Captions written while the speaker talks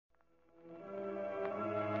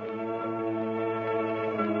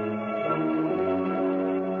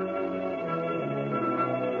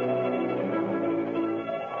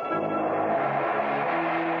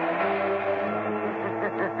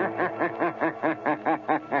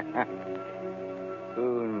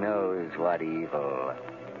that evil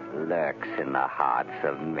lurks in the hearts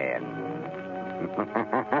of men.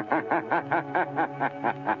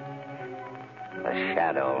 The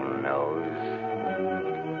shadow knows.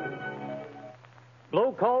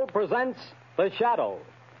 Blue Coal presents The Shadow,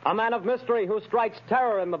 a man of mystery who strikes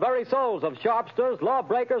terror in the very souls of sharpsters,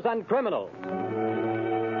 lawbreakers, and criminals.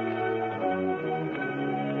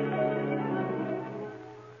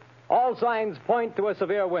 All signs point to a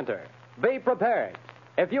severe winter. Be prepared.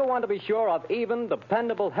 If you want to be sure of even,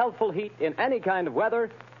 dependable, healthful heat in any kind of weather,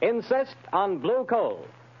 insist on Blue Coal,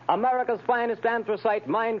 America's finest anthracite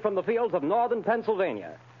mined from the fields of northern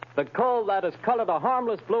Pennsylvania. The coal that is colored a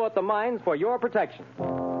harmless blue at the mines for your protection.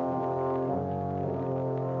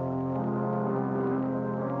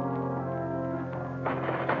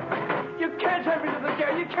 You can't have me to the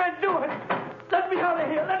jail. You can't do it. Let me out of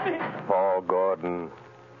here. Let me. Paul Gordon,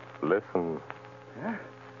 listen. Huh?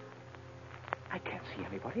 I can't see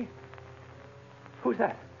anybody. Who's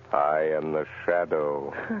that? I am the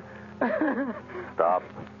Shadow. Stop.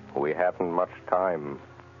 We haven't much time.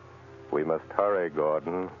 We must hurry,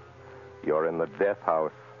 Gordon. You're in the death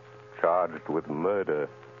house, charged with murder.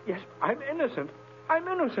 Yes, I'm innocent. I'm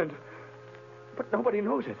innocent. But nobody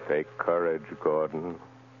knows it. Take courage, Gordon.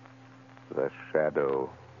 The Shadow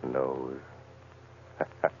knows.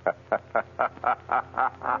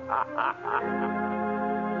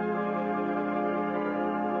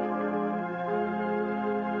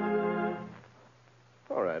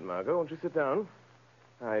 All right, Margot, won't you sit down?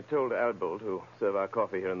 I told Albo to serve our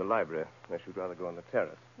coffee here in the library, unless you'd rather go on the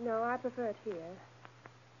terrace. No, I prefer it here.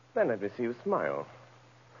 Then let me see you smile.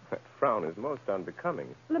 That frown is most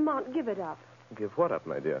unbecoming. Lamont, give it up. Give what up,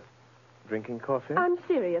 my dear? Drinking coffee? I'm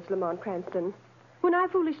serious, Lamont Cranston. When I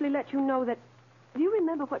foolishly let you know that... Do you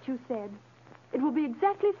remember what you said? It will be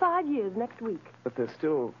exactly 5 years next week. But there's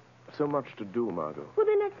still so much to do, Margot. Well,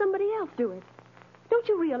 then let somebody else do it. Don't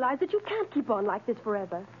you realize that you can't keep on like this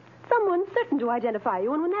forever? Someone's certain to identify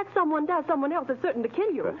you, and when that someone does, someone else is certain to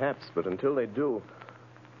kill you. Perhaps, but until they do...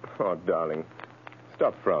 Oh, darling,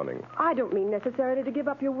 stop frowning. I don't mean necessarily to give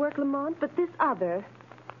up your work, Lamont, but this other.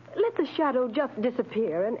 Let the Shadow just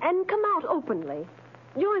disappear and come out openly.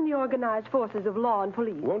 Join the organized forces of law and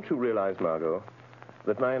police. Won't you realize, Margot,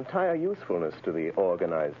 that my entire usefulness to the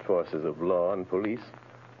organized forces of law and police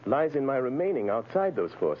lies in my remaining outside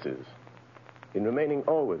those forces, in remaining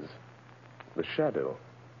always the Shadow?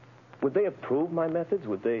 Would they approve my methods?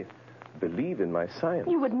 Would they believe in my science?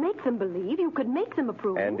 You would make them believe. You could make them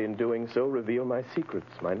approve. And in doing so, reveal my secrets,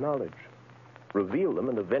 my knowledge. Reveal them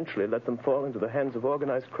and eventually let them fall into the hands of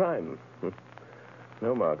organized crime.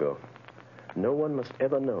 No, Margot. No one must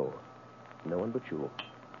ever know. No one but you.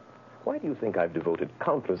 Why do you think I've devoted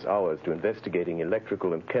countless hours to investigating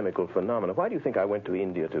electrical and chemical phenomena? Why do you think I went to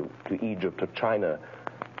India, to Egypt, to China?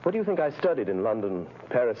 What do you think I studied in London,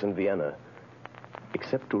 Paris, and Vienna?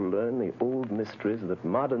 Except to learn the old mysteries that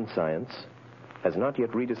modern science has not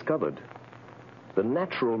yet rediscovered. The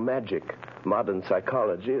natural magic modern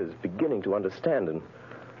psychology is beginning to understand, and,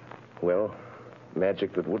 well,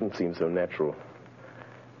 magic that wouldn't seem so natural.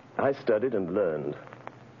 I studied and learned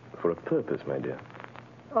for a purpose, my dear.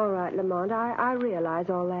 All right, Lamont, I realize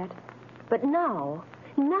all that. But now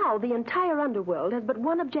the entire underworld has but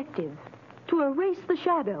one objective: to erase the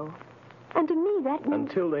Shadow. And to me, that means...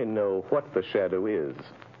 Until they know what the Shadow is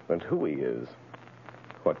and who he is,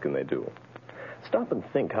 what can they do? Stop and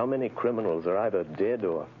think how many criminals are either dead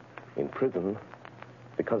or in prison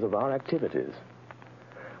because of our activities.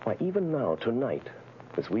 Why, even now, tonight,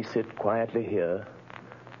 as we sit quietly here,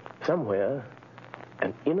 somewhere,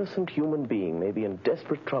 an innocent human being may be in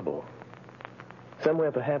desperate trouble.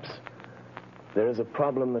 Somewhere, perhaps, there is a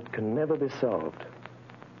problem that can never be solved,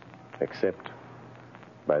 except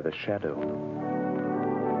by the Shadow.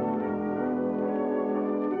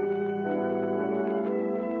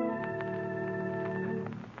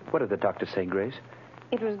 What did the doctor say, Grace?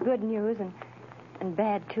 It was good news and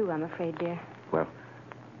bad, too, I'm afraid, dear. Well,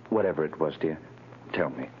 whatever it was, dear,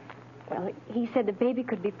 tell me. Well, he said the baby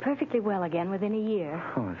could be perfectly well again within a year.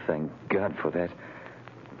 Oh, thank God for that.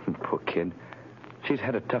 Poor kid. She's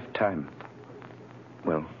had a tough time.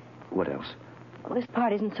 Well, what else? Well, this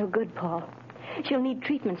part isn't so good, Paul. She'll need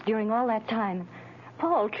treatments during all that time.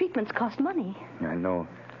 Paul, treatments cost money. I know.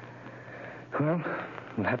 Well,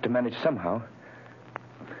 we'll have to manage somehow.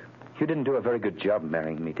 You didn't do a very good job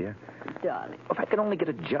marrying me, dear. Darling. If I could only get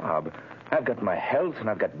a job. I've got my health and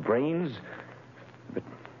I've got brains. But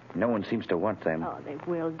no one seems to want them. Oh, they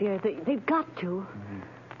will, dear. They've got to.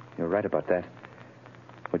 You're right about that.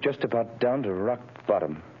 We're just about down to rock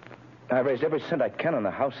bottom. I raised every cent I can on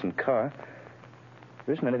the house and car.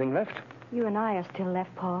 There isn't anything left. You and I are still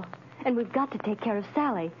left, Paul. And we've got to take care of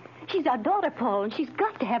Sally. She's our daughter, Paul, and she's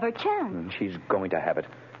got to have her chance. And she's going to have it.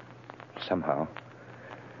 Somehow.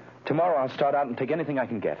 Tomorrow I'll start out and take anything I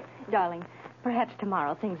can get. Darling, perhaps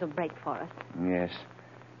tomorrow things will break for us. Yes.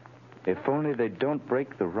 If only they don't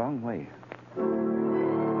break the wrong way.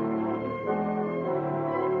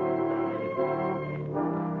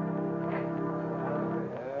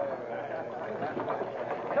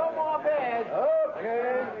 No more beds.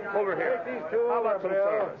 Okay. Over here. Take these two How over, about some Bill.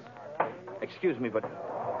 chairs? Excuse me, but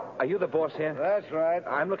are you the boss here? That's right.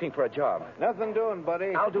 I'm looking for a job. Nothing doing,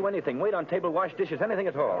 buddy. I'll do anything. Wait on table, wash dishes, anything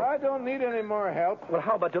at all. I don't need any more help. Well,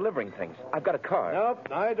 how about delivering things? I've got a car. Nope,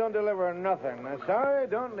 I don't deliver nothing. Sorry,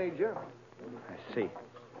 don't need you. I see.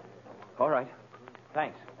 All right.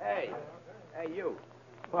 Thanks. Hey, you.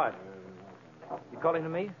 What? You calling to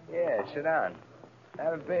me? Yeah, sit down.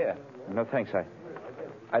 Have a beer. No, thanks.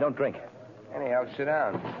 I don't drink. Anyhow, sit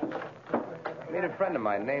down. Meet a friend of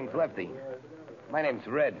mine named Lefty. My name's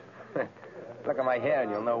Red. Look at my hair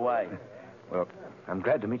and you'll know why. Well, I'm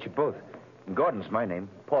glad to meet you both. Gordon's my name,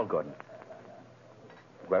 Paul Gordon.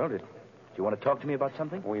 Well, do you want to talk to me about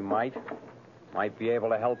something? We might be able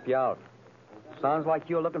to help you out. Sounds like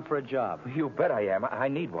you're looking for a job. You bet I am. I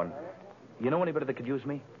need one. You know anybody that could use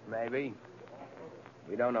me? Maybe.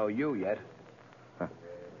 We don't know you yet.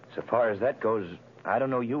 So far as that goes, I don't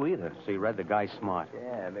know you either. See, Red, the guy's smart.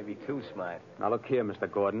 Yeah, maybe too smart. Now, look here,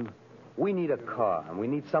 Mr. Gordon. We need a car, and we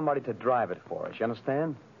need somebody to drive it for us. You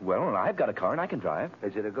understand? Well, I've got a car and I can drive.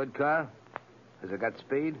 Is it a good car? Has it got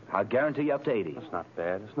speed? I'll guarantee you up to 80. It's not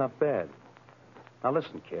bad. It's not bad. Now,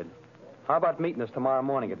 listen, kid. How about meeting us tomorrow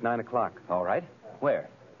morning at 9 o'clock? All right. Where?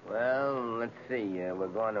 Well, let's see. We're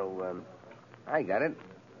going to, I got it.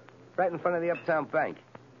 Right in front of the Uptown Bank.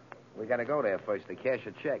 We got to go there first to cash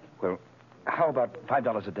a check. Well, how about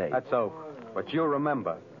 $5 a day? That's so. But you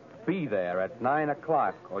remember, be there at 9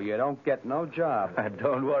 o'clock, or you don't get no job.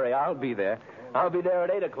 Don't worry, I'll be there. I'll be there at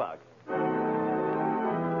 8 o'clock.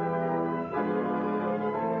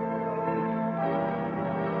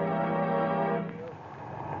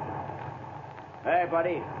 Hey,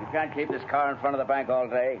 buddy, you can't keep this car in front of the bank all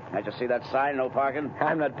day. Can't you see that sign, no parking?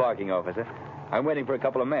 I'm not parking, officer. I'm waiting for a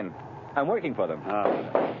couple of men. I'm working for them.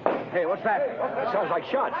 Hey, what's that? Sounds like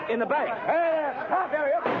shots in the bank. Hey there, stop,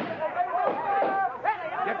 area.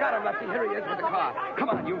 You got him, Lefty. Here he is with the car. Come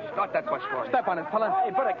on, you start that bus for me. Step on it, fella.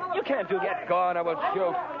 Hey, buddy, you can't do that. Get going, I will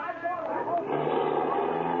shoot.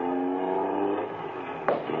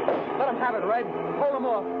 Let him have it, Red. Hold him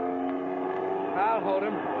off. I'll hold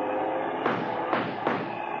him.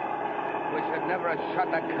 Wish I'd never have shot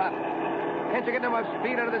that cop. Can't you get no more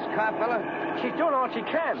speed out of this car, fella? She's doing all she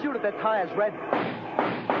can. Shoot at their tires, Red.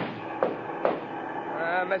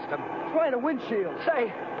 I missed him. Trying a windshield.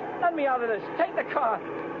 Say, let me out of this. Take the car.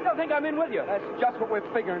 They'll think I'm in with you. That's just what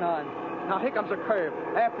we're figuring on. Now, here comes a curve.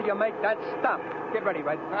 After you make that stop, get ready,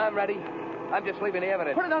 Red. I'm ready. I'm just leaving the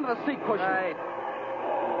evidence. Put it under the seat cushion. Right.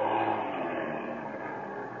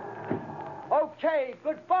 Okay,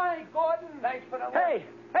 goodbye, Gordon. Thanks for the... Hey,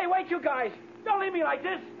 wait, you guys. Don't leave me like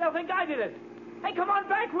this. They'll think I did it. Hey, come on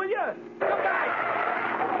back, will you? You guys.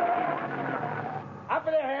 Up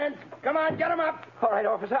with their hands. Come on, get them up. All right,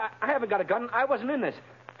 officer. I haven't got a gun. I wasn't in this.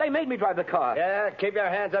 They made me drive the car. Yeah, keep your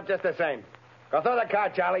hands up just the same. Go through the car,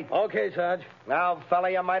 Charlie. Okay, Sarge. Now, fella,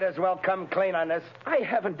 you might as well come clean on this. I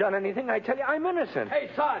haven't done anything. I tell you, I'm innocent. Hey,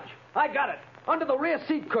 Sarge, I got it. Under the rear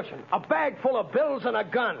seat cushion. A bag full of bills and a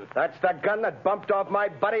gun. That's the gun that bumped off my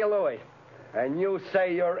buddy Louie. And you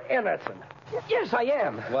say you're innocent. Yes, I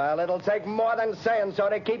am. Well, it'll take more than saying so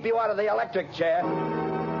to keep you out of the electric chair.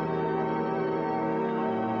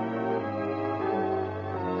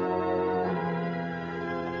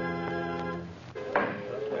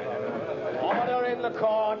 Order in the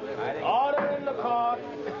court. Order in the court.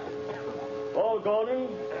 Paul Gordon,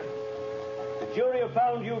 the jury have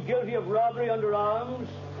found you guilty of robbery under arms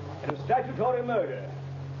and statutory murder.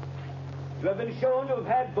 You have been shown to have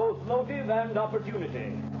had both motive and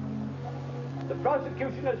opportunity. The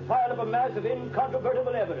prosecution has piled up a mass of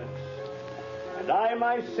incontrovertible evidence, and I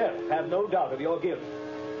myself have no doubt of your guilt.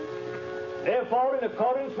 Therefore, in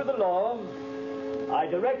accordance with the law, I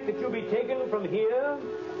direct that you be taken from here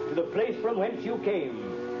to the place from whence you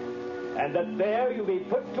came, and that there you be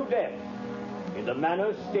put to death in the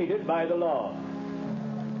manner stated by the law.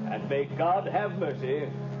 And may God have mercy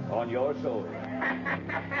on your soul.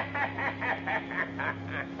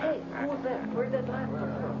 Hey, who was that? Where'd that laugh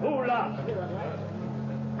come from? Who laughed?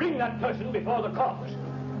 Bring that person before the court.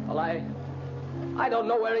 Well, I don't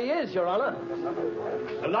know where he is, Your Honor.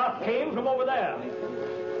 The laugh came from over there,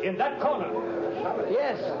 in that corner.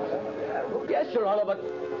 Yes, Your Honor, but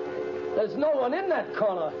there's no one in that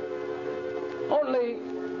corner. Only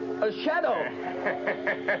a shadow.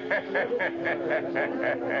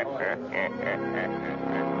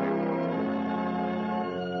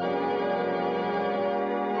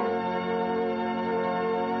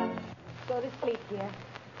 Go to sleep, dear.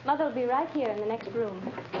 Mother will be right here in the next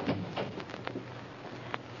room.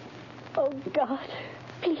 Oh, God.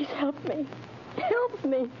 Please help me. Help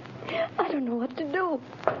me. I don't know what to do.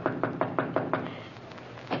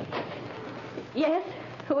 Yes?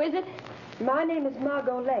 Who is it? My name is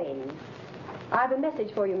Margot Lane. I have a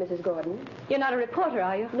message for you, Mrs. Gordon. You're not a reporter,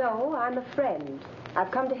 are you? No, I'm a friend.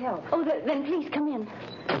 I've come to help. Oh, then please come in.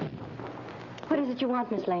 What is it you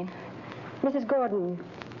want, Miss Lane? Mrs. Gordon,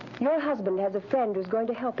 your husband has a friend who's going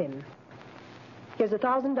to help him. Here's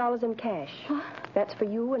 $1,000 in cash. What? That's for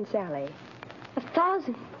you and Sally.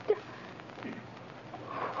 1,000?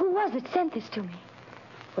 Who was it sent this to me?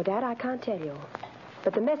 For that, I can't tell you.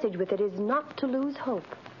 But the message with it is not to lose hope.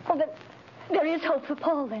 Oh, then there is hope for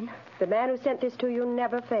Paul, then. The man who sent this to you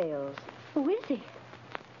never fails. Who is he?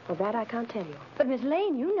 For that, I can't tell you. But, Miss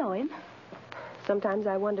Lane, you know him. Sometimes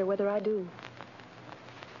I wonder whether I do.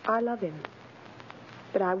 I love him.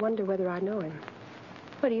 But I wonder whether I know him.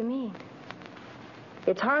 What do you mean?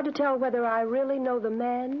 It's hard to tell whether I really know the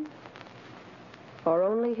man or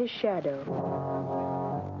only his shadow.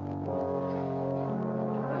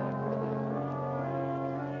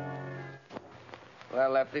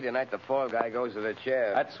 Well, Lefty, tonight the fall guy goes to the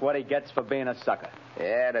chair. That's what he gets for being a sucker.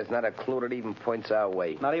 Yeah, there's not a clue that even points our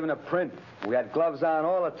way. Not even a print. We had gloves on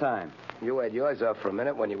all the time. You had yours off for a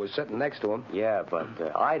minute when you were sitting next to him. Yeah, but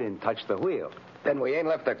I didn't touch the wheel. Then we ain't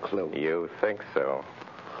left a clue. You think so?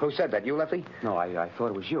 Who said that? You, Lefty? No, I thought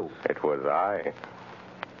it was you. It was I.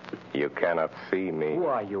 You cannot see me. Who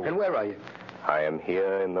are you? And where are you? I am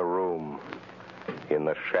here in the room, in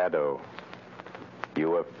the shadow.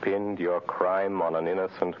 You have pinned your crime on an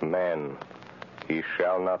innocent man. He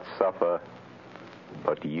shall not suffer,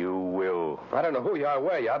 but you will. I don't know who you are,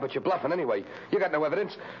 where you are, but you're bluffing anyway. You got no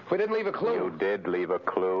evidence. We didn't leave a clue. You did leave a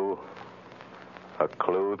clue. A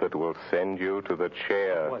clue that will send you to the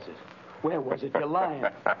chair. Where was it? Where was it? You're lying.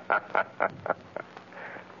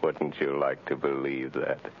 Wouldn't you like to believe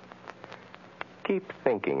that? Keep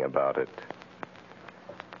thinking about it.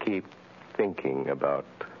 Keep thinking about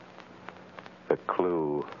the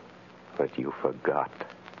clue that you forgot.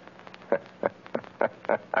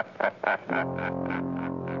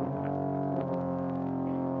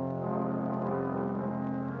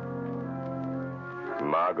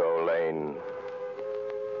 Margot Lane.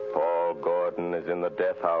 Paul Gordon is in the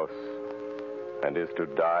death house and is to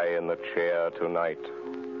die in the chair tonight.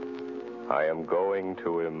 I am going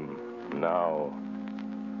to him now.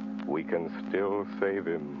 We can still save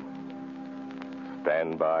him.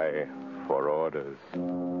 Stand by for orders.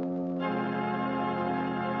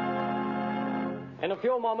 In a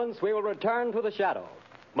few moments, we will return to the shadow.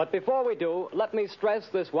 But before we do, let me stress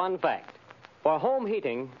this one fact. For home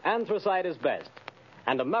heating, anthracite is best.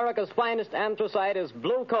 And America's finest anthracite is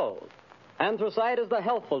blue coal. Anthracite is the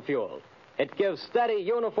healthful fuel. It gives steady,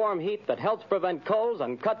 uniform heat that helps prevent colds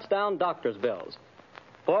and cuts down doctor's bills.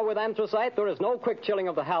 For with anthracite, there is no quick chilling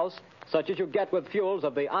of the house, such as you get with fuels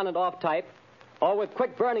of the on and off type, or with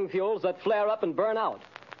quick-burning fuels that flare up and burn out.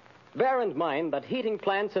 Bear in mind that heating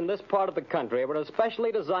plants in this part of the country were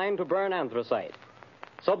especially designed to burn anthracite.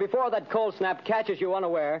 So before that cold snap catches you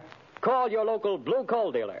unaware, call your local blue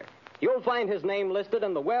coal dealer. You'll find his name listed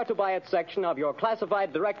in the Where to Buy It section of your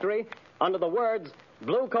classified directory under the words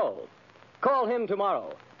Blue Coal. Call him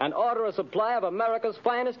tomorrow and order a supply of America's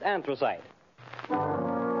finest anthracite.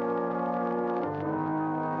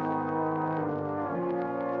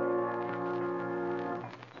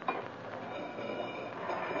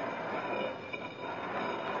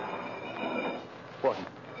 Gordon,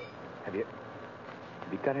 have you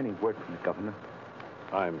got any word from the governor?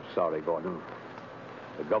 I'm sorry, Gordon.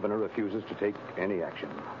 The governor refuses to take any action.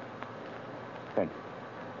 Then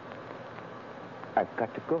I've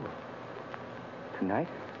got to go. Tonight?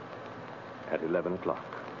 At 11 o'clock.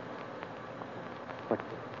 What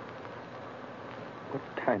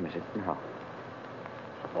time is it now?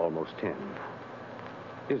 Almost 10.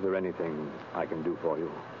 Is there anything I can do for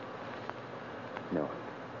you? No.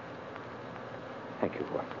 Thank you,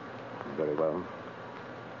 Gordon. Very well.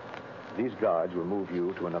 These guards will move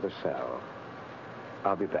you to another cell.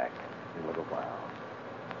 I'll be back in a little while.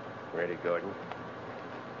 Ready, Gordon?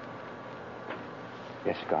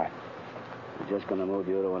 Yes, guard. We're just going to move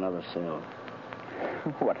you to another cell.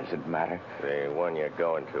 What does it matter? The one you're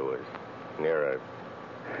going to is nearer.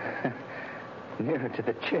 Nearer to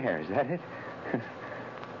the chair, is that it?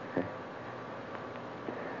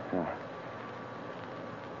 Oh.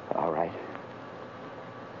 All right.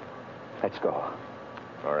 Let's go.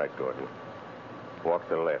 All right, Gordon. Walk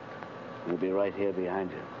to the left. We'll be right here behind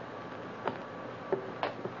you.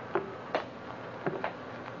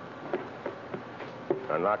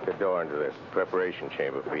 Unlock the door into this preparation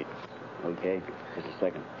chamber, Pete. Okay, just a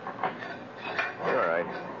second. All right.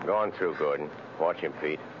 Go on through, Gordon. Watch him,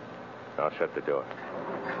 Pete. I'll shut the door.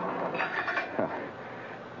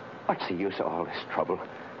 What's the use of all this trouble?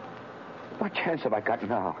 What chance have I got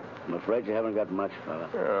now? I'm afraid you haven't got much, fella.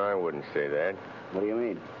 I wouldn't say that. What do you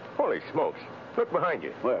mean? Holy smokes. Look behind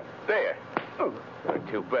you. Where? There. Oh.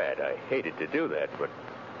 Too bad. I hated to do that, but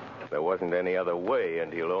there wasn't any other way,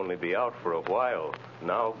 and he'll only be out for a while.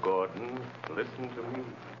 Now, Gordon, listen to me.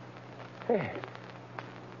 Hey,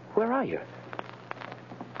 where are you?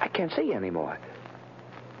 I can't see you anymore.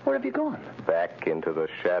 Where have you gone? Back into the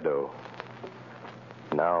shadow.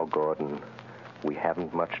 Now, Gordon, we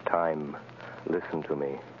haven't much time. Listen to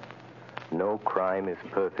me. No crime is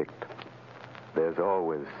perfect. There's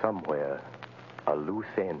always somewhere a loose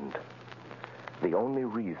end. The only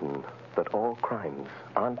reason that all crimes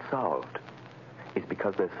aren't solved is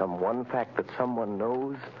because there's some one fact that someone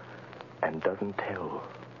knows and doesn't tell.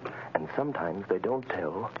 And sometimes they don't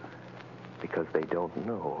tell because they don't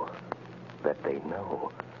know that they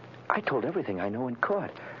know. I told everything I know in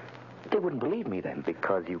court. They wouldn't believe me then.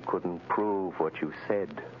 Because you couldn't prove what you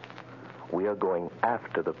said. We are going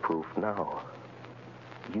after the proof now.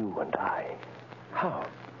 You and I. How?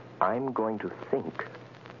 I'm going to think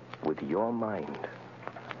with your mind.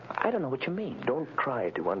 I don't know what you mean. Don't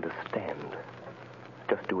try to understand.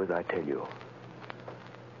 Just do as I tell you.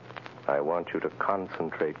 I want you to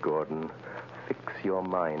concentrate, Gordon. Fix your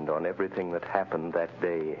mind on everything that happened that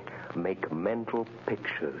day. Make mental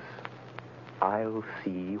pictures. I'll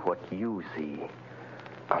see what you see.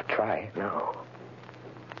 I'll try.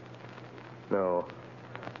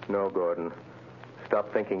 No, Gordon.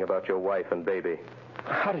 Stop thinking about your wife and baby.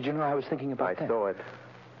 How did you know I was thinking about that? I saw it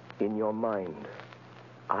in your mind.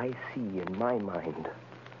 I see in my mind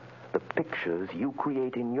the pictures you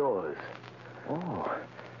create in yours. Oh,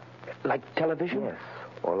 like television? Yes,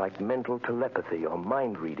 or like mental telepathy or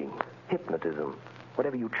mind reading, hypnotism,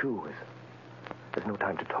 whatever you choose. There's no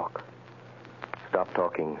time to talk. Stop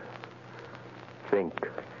talking. Think.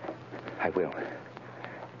 I will.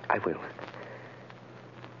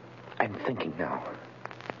 I'm thinking now.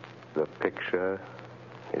 The picture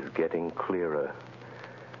is getting clearer.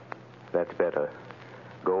 That's better.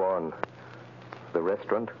 Go on. The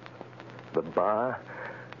restaurant? The bar?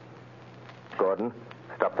 Gordon,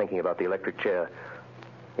 stop thinking about the electric chair.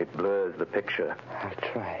 It blurs the picture. I'll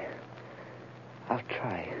try.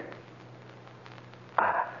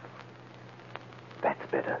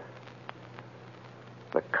 That's better.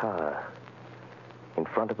 The car in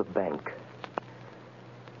front of the bank.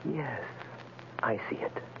 Yes, I see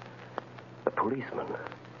it. The policeman.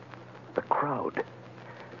 The crowd.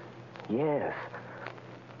 Yes.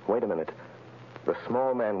 Wait a minute. The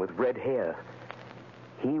small man with red hair.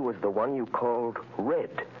 He was the one you called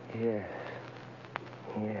Red. Yes.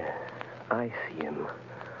 Yes, I see him.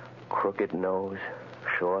 Crooked nose,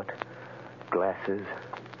 short, glasses.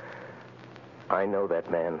 I know that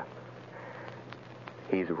man.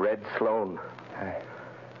 He's Red Sloan.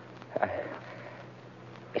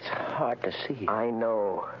 It's hard to see. I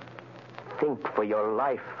know. Think for your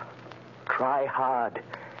life. Try hard.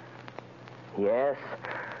 Yes,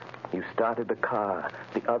 you started the car.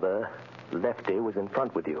 The other, Lefty, was in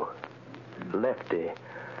front with you. Lefty.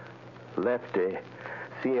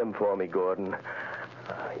 See him for me, Gordon.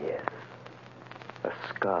 Yes. A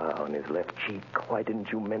scar on his left cheek. Why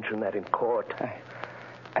didn't you mention that in court?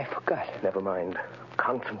 I forgot. Never mind.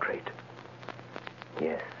 Concentrate.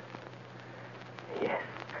 Yes.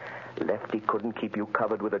 Lefty couldn't keep you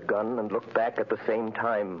covered with a gun and look back at the same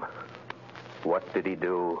time. What did he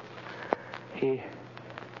do? He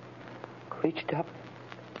reached up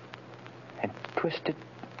and twisted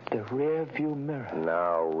the rear view mirror.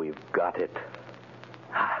 Now we've got it.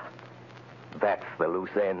 That's the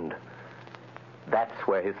loose end. That's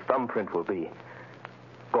where his thumbprint will be.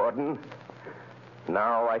 Gordon,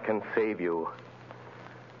 now I can save you.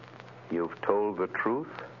 You've told the truth.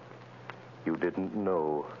 You didn't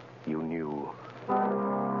know you knew.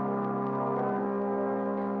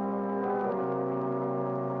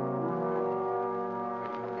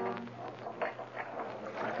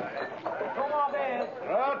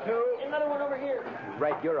 Another one over here.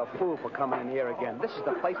 Red, you're a fool for coming in here again. This is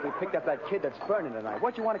the place we picked up that kid that's burning tonight.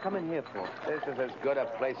 What you want to come in here for? This is as good a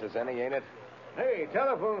place as any, ain't it? Hey,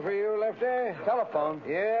 telephone for you, Lefty. Telephone?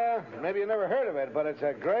 Yeah, maybe you never heard of it, but it's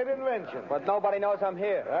a great invention. But nobody knows I'm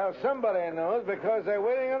here. Well, somebody knows because they're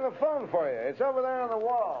waiting on the phone for you. It's over there on the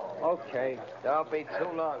wall. Okay. Don't be too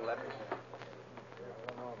long, Lefty.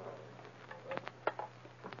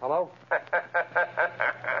 Hello?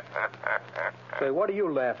 Say, what are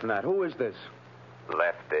you laughing at? Who is this?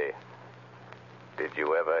 Lefty, did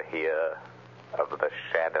you ever hear of the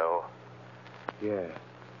shadow? Yeah.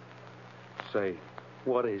 Say,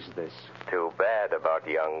 what is this? Too bad about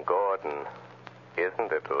young Gordon,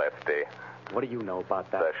 isn't it, Lefty? What do you know about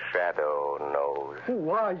that? The shadow knows. Who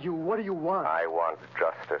are you? What do you want? I want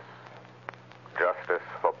justice. Justice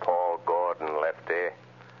for Paul Gordon, Lefty.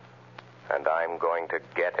 And I'm going to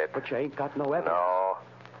get it. But you ain't got no evidence. No.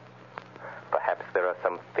 Perhaps there are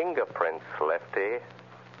some fingerprints, Lefty.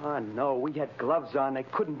 Ah, no. We had gloves on. There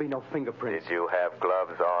couldn't be no fingerprints. Did you have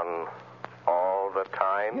gloves on all the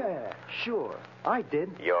time? Yeah, sure. I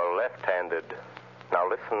did. You're left-handed. Now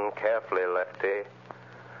listen carefully, Lefty.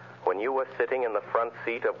 When you were sitting in the front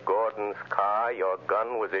seat of Gordon's car, your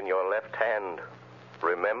gun was in your left hand.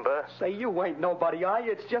 Remember? Say, you ain't nobody, are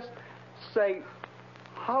you? It's just... Say...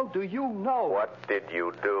 How do you know? What did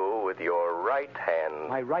you do with your right hand?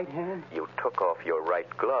 My right hand? You took off your right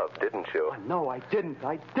glove, didn't you? Oh, no, I didn't.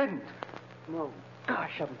 No,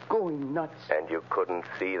 gosh, I'm going nuts. And you couldn't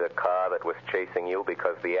see the car that was chasing you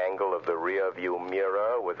because the angle of the rear view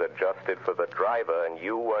mirror was adjusted for the driver and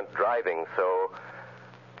you weren't driving, so...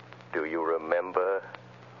 Do you remember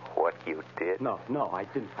what you did? No, I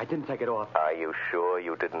didn't take it off. Are you sure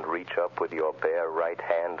you didn't reach up with your bare right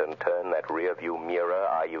hand and turn that rear view mirror?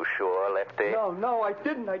 Are you sure, Lefty? No, I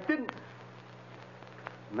didn't.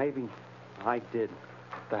 Maybe I did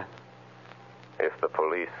that. If the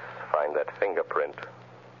police find that fingerprint,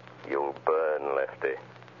 you'll burn, Lefty.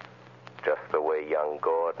 Just the way young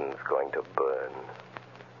Gordon's going to burn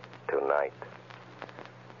tonight.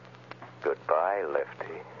 Goodbye,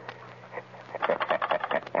 Lefty.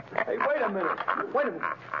 Hey, wait a minute.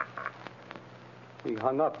 He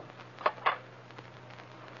hung up.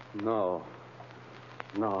 No,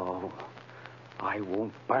 I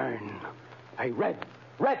won't burn. Hey, Red!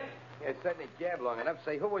 You're setting a jab long enough.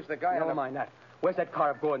 Say, who was the guy Never mind that. Where's that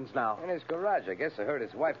car of Gordon's now? In his garage. I guess I heard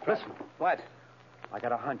his wife. Listen. What? I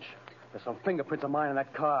got a hunch. There's some fingerprints of mine in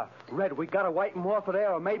that car. Red, we gotta wipe them off of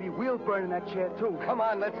there, or maybe we'll burn in that chair, too. Come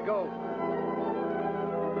on, let's go.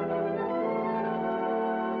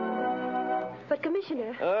 But,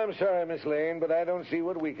 Commissioner... I'm sorry, Miss Lane, but I don't see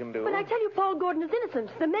what we can do. But I tell you, Paul Gordon is innocent.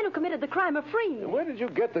 The men who committed the crime are free. Where did you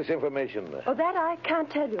get this information? Oh, that I can't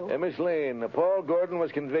tell you. Miss Lane, Paul Gordon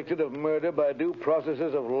was convicted of murder by due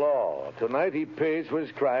processes of law. Tonight he pays for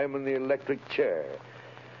his crime in the electric chair.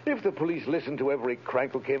 If the police listened to every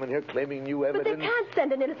crank who came in here claiming new evidence... But they can't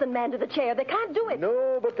send an innocent man to the chair. They can't do it.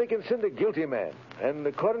 No, but they can send a guilty man. And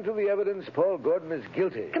according to the evidence, Paul Gordon is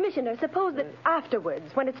guilty. Commissioner, suppose that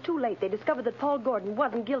afterwards, when it's too late, they discover that Paul Gordon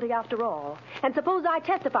wasn't guilty after all. And suppose I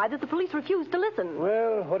testify that the police refused to listen.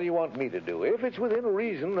 Well, what do you want me to do? If it's within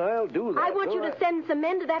reason, I'll do that. I want you to send some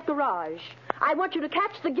men to that garage. I want you to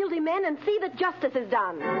catch the guilty men and see that justice is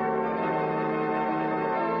done.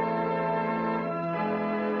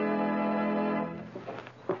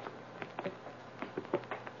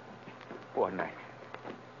 Gordon,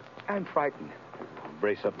 I'm frightened.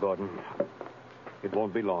 Brace up, Gordon. It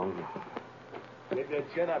won't be long. Get your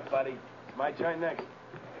chin up, buddy. It's my turn next.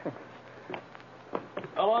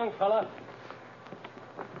 So long, fella.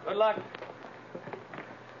 Good luck.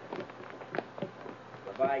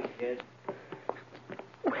 Goodbye, kid.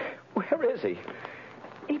 Where is he?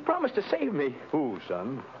 He promised to save me. Who,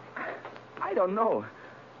 son? I don't know.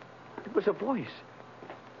 It was a voice.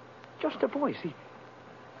 Just a voice.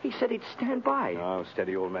 He said he'd stand by. Now,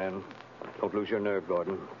 steady, old man. Don't lose your nerve,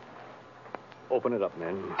 Gordon. Open it up,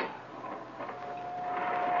 men.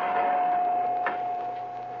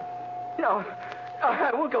 No, I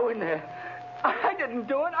won't go in there. I didn't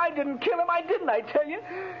do it. I didn't kill him. I didn't, I tell you.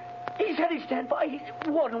 He said he'd stand by.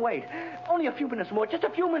 Warden, wait. Only a few minutes more. Just a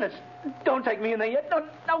few minutes. Don't take me in there yet.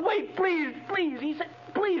 No, wait, please. He said,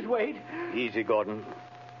 please wait. Easy, Gordon.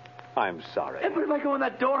 I'm sorry. But if I go in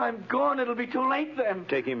that door, I'm gone. It'll be too late then.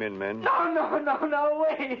 Take him in, men. No,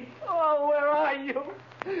 wait. Oh, where are you?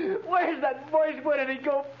 Where's that voice? Where did he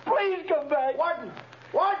go? Please come back.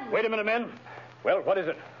 Warden! Wait a minute, men. Well, what is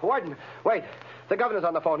it? Warden, wait. The governor's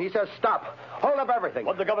on the phone. He says stop. Hold up everything.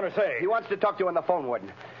 What'd the governor say? He wants to talk to you on the phone,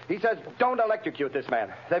 Warden. He says don't electrocute this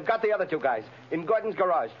man. They've got the other two guys in Gordon's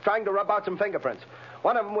garage trying to rub out some fingerprints.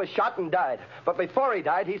 One of them was shot and died. But before he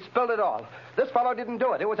died, he spilled it all. This fellow didn't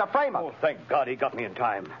do it. It was a frame-up. Oh, thank God he got me in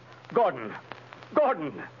time. Gordon!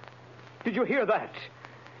 Did you hear that?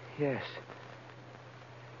 Yes.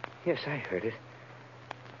 Yes, I heard it.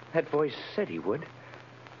 That voice said he would.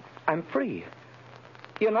 I'm free.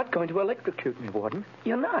 You're not going to electrocute me, Warden.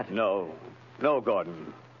 You're not. No. No,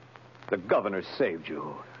 Gordon. The governor saved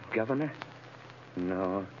you. Governor?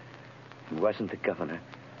 No. It wasn't the governor.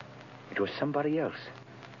 It was somebody else.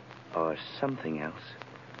 Or something else.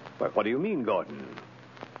 But what do you mean, Gordon?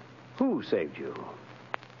 Who saved you?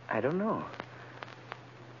 I don't know.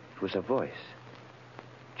 It was a voice.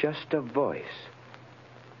 Just a voice.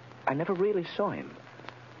 I never really saw him.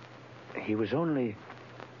 He was only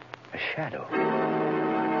a shadow.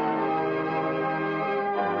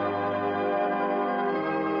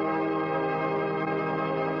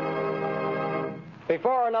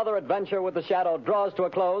 Before another adventure with the Shadow draws to a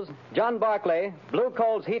close, John Barclay, Blue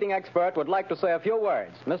Coal's heating expert, would like to say a few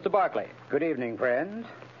words. Mr. Barclay. Good evening, friends.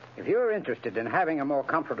 If you're interested in having a more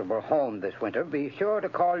comfortable home this winter, be sure to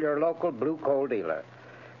call your local Blue Coal dealer.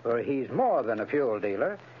 For he's more than a fuel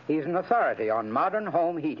dealer. He's an authority on modern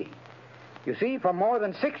home heating. You see, for more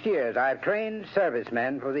than 6 years, I've trained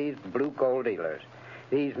servicemen for these Blue Coal dealers.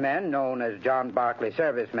 These men, known as John Barclay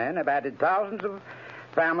servicemen, have added thousands of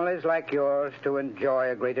families like yours to enjoy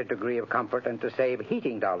a greater degree of comfort and to save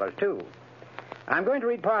heating dollars, too. I'm going to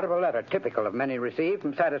read part of a letter typical of many received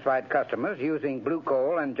from satisfied customers using Blue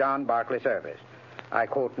Coal and John Barclay service. I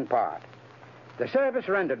quote in part. The service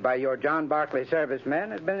rendered by your John Barclay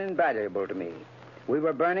servicemen has been invaluable to me. We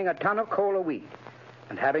were burning a ton of coal a week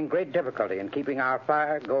and having great difficulty in keeping our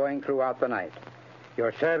fire going throughout the night.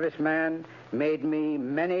 Your serviceman made me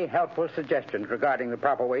many helpful suggestions regarding the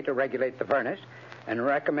proper way to regulate the furnace and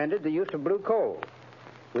recommended the use of Blue Coal.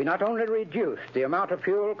 We not only reduced the amount of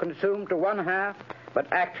fuel consumed to 1/2, but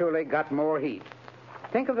actually got more heat.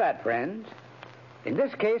 Think of that, friends. In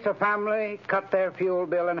this case, a family cut their fuel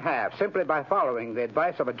bill in half simply by following the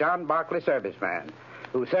advice of a John Barclay serviceman,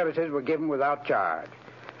 whose services were given without charge.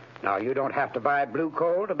 Now, you don't have to buy Blue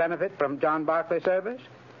Coal to benefit from John Barclay service.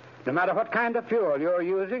 No matter what kind of fuel you're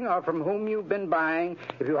using or from whom you've been buying,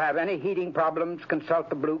 if you have any heating problems, consult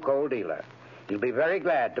the Blue Coal dealer. He'll be very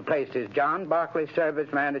glad to place his John Barclay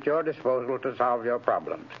serviceman at your disposal to solve your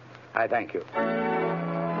problems. I thank you.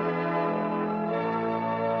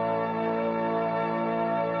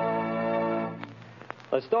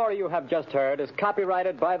 The story you have just heard is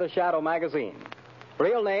copyrighted by the Shadow magazine.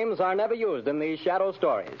 Real names are never used in these Shadow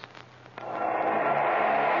stories.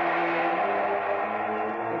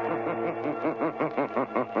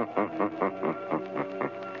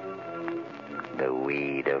 The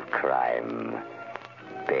weed of crime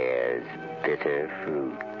bears bitter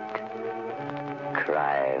fruit.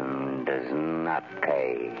 Crime does not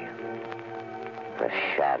pay. The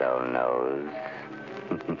Shadow knows.